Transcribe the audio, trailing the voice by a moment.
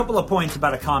Couple of points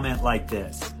about a comment like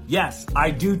this. Yes,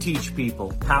 I do teach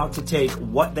people how to take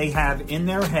what they have in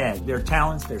their head, their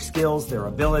talents, their skills, their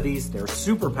abilities, their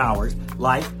superpowers,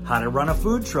 like how to run a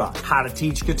food truck, how to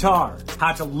teach guitar,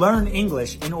 how to learn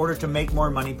English in order to make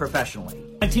more money professionally.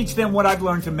 I teach them what I've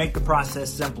learned to make the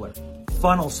process simpler.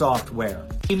 Funnel software,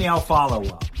 email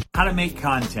follow-up, how to make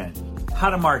content,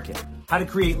 how to market, how to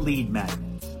create lead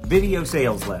magnets, video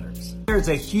sales letters. There's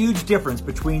a huge difference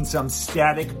between some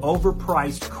static,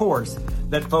 overpriced course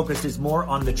that focuses more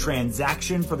on the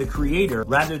transaction for the creator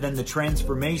rather than the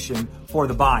transformation for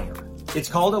the buyer. It's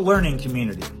called a learning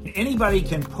community. Anybody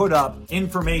can put up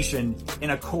information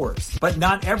in a course, but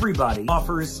not everybody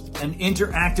offers an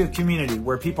interactive community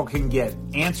where people can get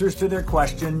answers to their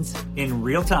questions in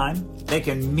real time. They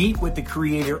can meet with the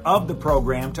creator of the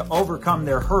program to overcome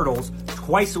their hurdles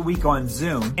twice a week on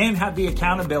Zoom and have the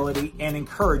accountability and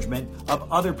encouragement of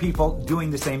other people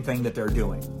doing the same thing that they're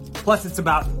doing. Plus, it's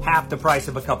about half the price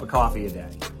of a cup of coffee a day.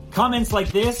 Comments like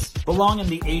this belong in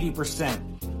the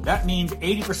 80%. That means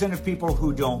 80% of people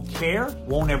who don't care,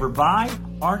 won't ever buy,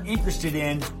 aren't interested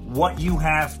in what you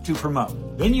have to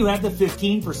promote. Then you have the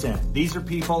 15%. These are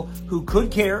people who could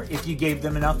care if you gave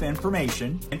them enough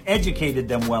information and educated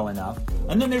them well enough.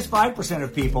 And then there's 5%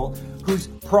 of people whose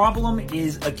problem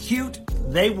is acute.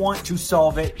 They want to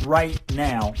solve it right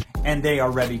now, and they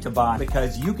are ready to buy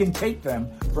because you can take them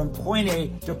from point A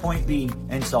to point B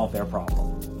and solve their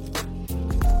problem.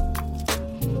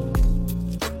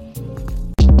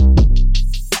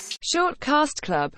 Shortcast Club